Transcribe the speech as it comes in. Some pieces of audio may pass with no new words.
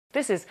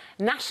This is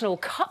National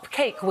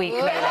Cupcake Week, no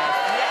less.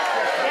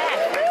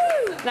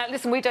 Yes. Now,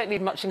 listen, we don't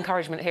need much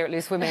encouragement here at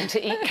Loose Women to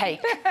eat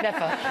cake.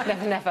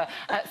 Never.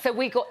 So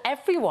we got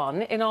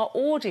everyone in our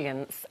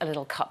audience a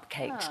little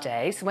cupcake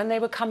today. So when they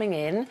were coming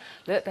in,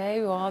 look, there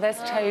you are. There's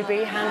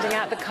Toby handing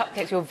out the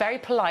cupcakes. You're very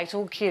polite,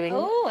 all queuing.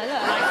 Oh,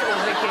 hello. Nice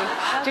orderly queue.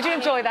 Did you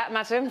enjoy that,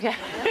 madam? Yeah.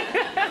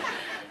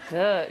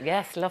 Look,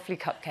 yes, lovely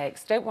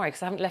cupcakes. Don't worry,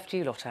 because I haven't left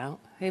you lot out.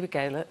 Here we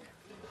go, look.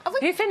 Have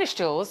you finished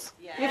yours?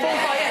 Yeah. You've all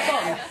got it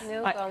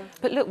gone? Right. Gone.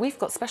 But look, we've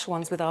got special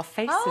ones with our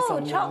faces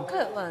on them.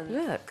 Chocolate ones.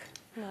 Look.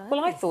 Nice.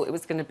 Well, I thought it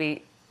was going to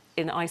be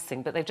in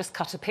icing, but they've just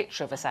cut a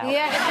picture of us out.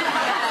 Yeah.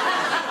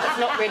 It's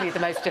not really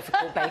the most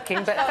difficult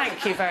baking, but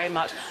thank you very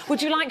much.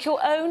 Would you like your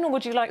own, or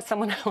would you like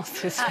someone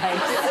else's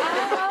face?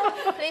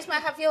 Please, may I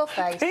have your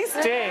face? Please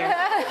do.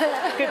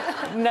 Good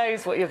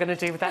knows what you're going to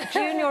do with that.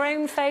 June, your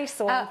own face,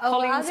 or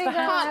Colleen's, I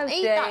perhaps? can't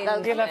eat that,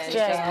 though. You love It's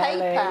Jane. just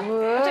paper. I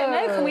don't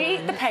know. Can we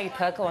eat the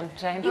paper? Go on,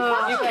 Jane. You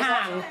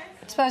can.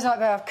 I suppose I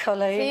better have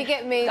Colleen. So you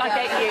get me. I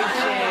get you,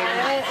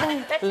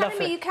 June. They're telling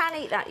me you can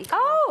eat that. You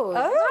can.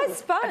 Nice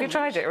sponge. Have you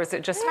tried it, or is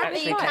it just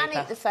actually You paper?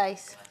 can eat the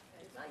face.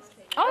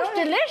 Oh, it's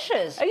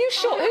delicious. Are you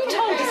sure? Who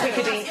told us we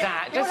could eat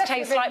that? It just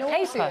tastes like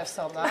paper.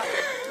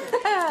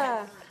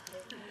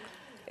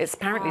 It's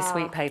apparently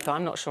sweet paper.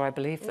 I'm not sure I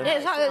believe them. Yeah,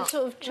 it's like that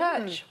sort of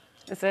church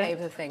Is it?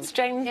 paper thing. Is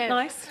Jane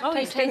nice? Oh,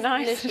 Tasting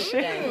nice? delicious,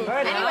 Jane.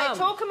 Anyway,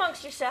 talk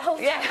amongst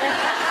yourselves. Yeah.